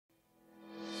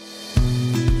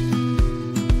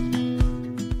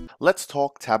Let's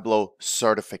talk Tableau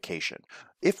certification.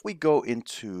 If we go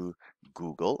into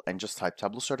Google and just type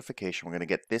Tableau certification, we're going to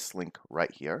get this link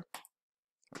right here.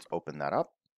 Let's open that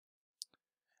up.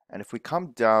 And if we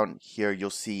come down here, you'll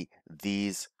see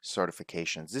these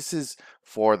certifications. This is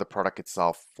for the product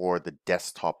itself, for the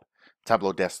desktop,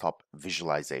 Tableau desktop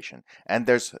visualization. And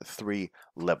there's 3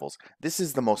 levels. This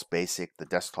is the most basic, the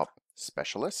desktop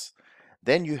specialist.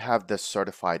 Then you have the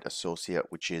certified associate,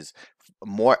 which is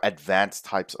more advanced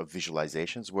types of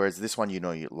visualizations, whereas this one,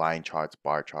 your line charts,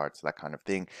 bar charts, that kind of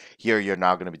thing. Here, you're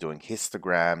now going to be doing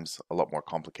histograms, a lot more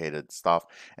complicated stuff.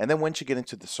 And then once you get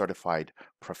into the certified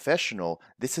professional,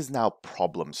 this is now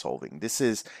problem solving. This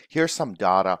is, here's some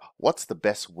data. What's the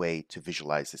best way to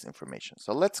visualize this information?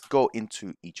 So let's go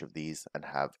into each of these and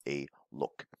have a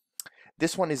look.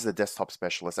 This one is the desktop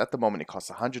specialist. At the moment, it costs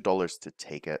 $100 to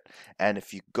take it. And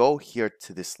if you go here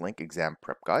to this link, exam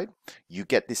prep guide, you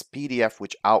get this PDF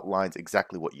which outlines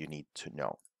exactly what you need to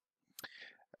know.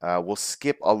 We'll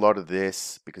skip a lot of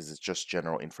this because it's just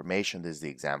general information. This is the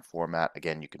exam format.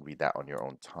 Again, you can read that on your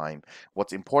own time.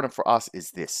 What's important for us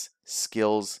is this,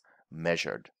 skills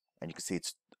measured. And you can see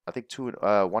it's, I think,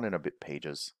 1 and a bit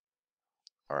pages.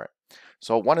 All right,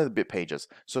 so 1 and a bit pages.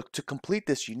 So to complete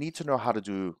this, you need to know how to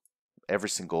do every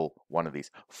single one of these.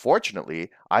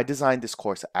 Fortunately, I designed this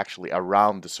course actually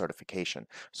around the certification.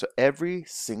 So every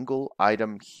single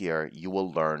item here you will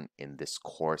learn in this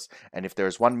course. And if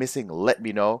there's one missing, let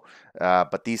me know.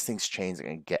 But these things change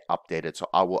and get updated. So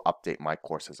I will update my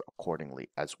courses accordingly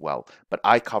as well. But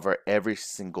I cover every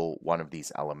single one of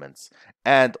these elements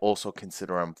and also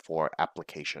consider them for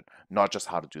application, not just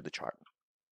how to do the chart.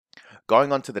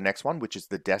 Going on to the next one, which is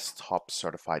the Desktop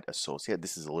Certified Associate.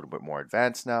 This is a little bit more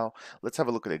advanced now. Let's have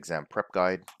a look at the exam prep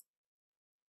guide.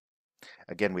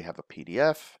 Again, we have a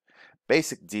PDF,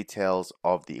 basic details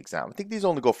of the exam. I think these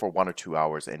only go for 1 or 2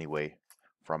 hours anyway,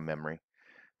 from memory.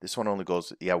 This one only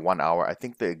goes, 1 hour. I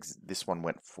think this one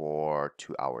went for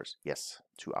 2 hours. Yes,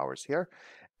 2 hours here.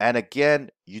 And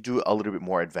again, you do a little bit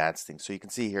more advanced things. So you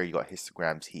can see here, you got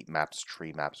histograms, heat maps,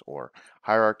 tree maps, or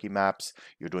hierarchy maps.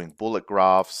 You're doing bullet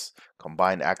graphs,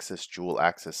 combined axis, dual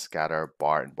axis, scatter,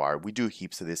 bar, and bar. We do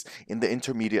heaps of this. In the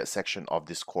intermediate section of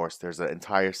this course, there's an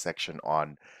entire section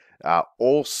on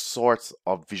all sorts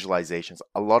of visualizations.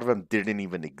 A lot of them didn't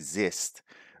even exist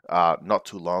not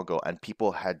too long ago, and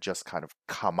people had just kind of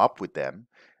come up with them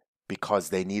because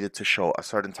they needed to show a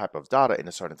certain type of data in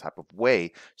a certain type of way.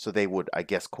 So they would, I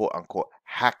guess, quote unquote,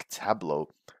 hack Tableau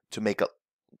to make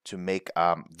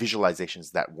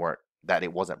visualizations that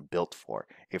it wasn't built for,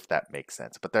 if that makes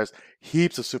sense. But there's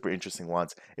heaps of super interesting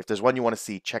ones. If there's one you want to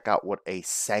see, check out what a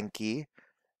Sankey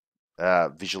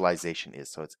visualization is.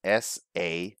 So it's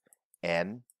SANKEY.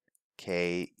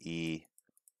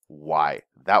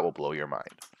 That will blow your mind.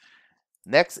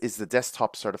 Next is the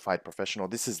Desktop Certified Professional.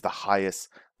 This is the highest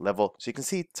level. So you can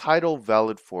see title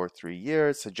valid for 3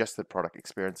 years, suggested product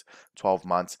experience 12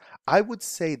 months. I would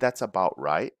say that's about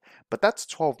right, but that's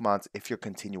 12 months if you're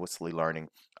continuously learning.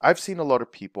 I've seen a lot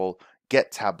of people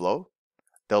get Tableau.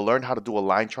 They'll learn how to do a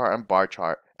line chart and bar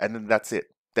chart, and then that's it.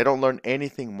 They don't learn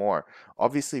anything more.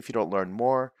 Obviously, if you don't learn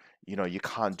more, you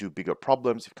can't do bigger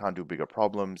problems. If you can't do bigger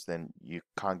problems, then you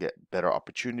can't get better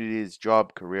opportunities,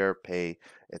 job, career, pay,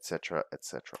 etc.,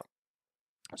 etc.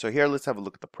 So here, let's have a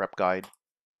look at the prep guide.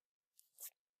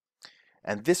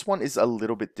 And this one is a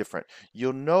little bit different.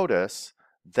 You'll notice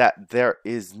that there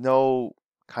is no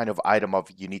kind of item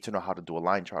of you need to know how to do a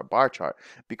line chart, bar chart,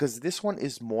 because this one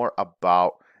is more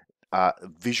about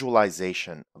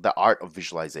visualization, the art of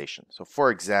visualization. So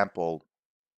for example,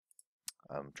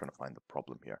 I'm trying to find the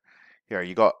problem here. Here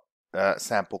you got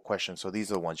sample questions. So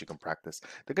these are the ones you can practice.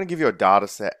 They're going to give you a data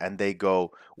set and they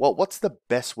go, well, what's the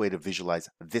best way to visualize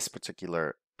this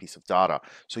particular piece of data?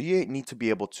 So you need to be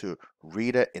able to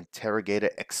read it, interrogate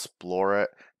it, explore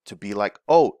it, to be like,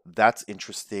 oh, that's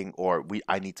interesting, or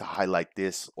I need to highlight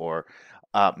this, or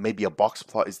maybe a box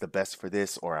plot is the best for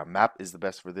this, or a map is the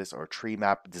best for this, or a tree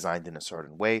map designed in a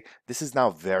certain way. This is now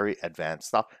very advanced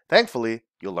stuff. Thankfully,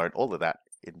 you'll learn all of that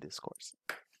in this course.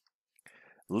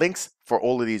 Links for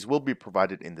all of these will be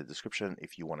provided in the description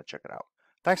if you want to check it out.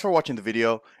 Thanks for watching the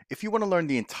video. If you want to learn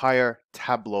the entire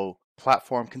Tableau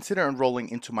platform, consider enrolling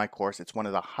into my course. It's one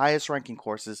of the highest ranking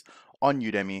courses on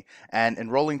Udemy, and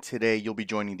enrolling today, you'll be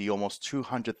joining the almost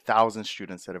 200,000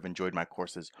 students that have enjoyed my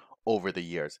courses over the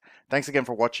years. Thanks again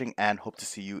for watching and hope to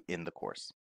see you in the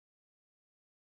course.